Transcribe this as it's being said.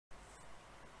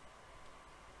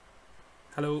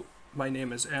Hello, my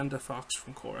name is Enda Fox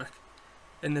from Corec.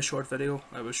 In this short video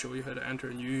I will show you how to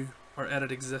enter new or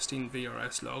edit existing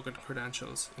VRS login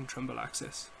credentials in Trimble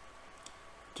Access.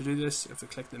 To do this, you have to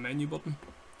click the menu button,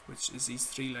 which is these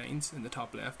three lines in the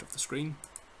top left of the screen.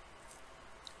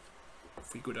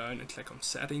 If we go down and click on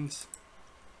Settings,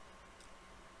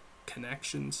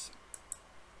 Connections,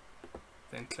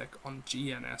 then click on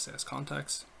GNSS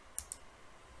Contacts.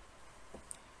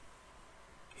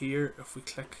 Here, if we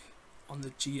click on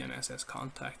the GNSS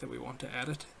contact that we want to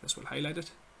edit, this will highlight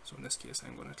it. So in this case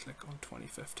I'm going to click on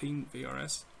 2015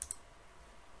 VRS,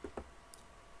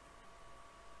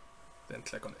 then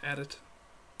click on Edit,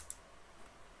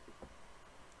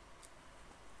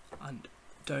 and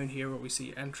down here where we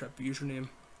see Entrep username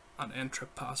and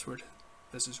Entrep password,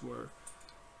 this is where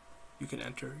you can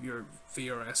enter your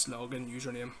VRS login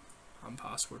username and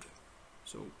password.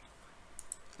 So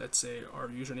let's say our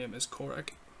username is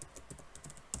Corec.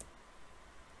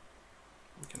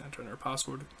 We can enter in our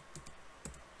password.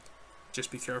 Just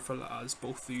be careful, as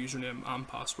both the username and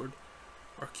password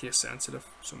are case sensitive,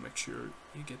 so make sure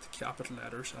you get the capital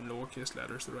letters and lowercase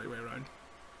letters the right way around.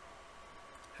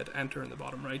 Hit enter in the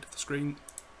bottom right of the screen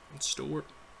and store,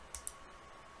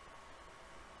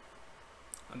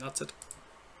 and that's it.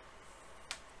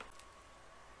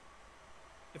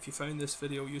 If you found this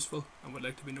video useful and would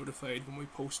like to be notified when we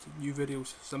post new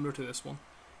videos similar to this one,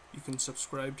 you can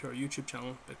subscribe to our YouTube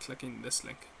channel by clicking this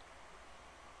link.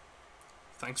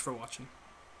 Thanks for watching.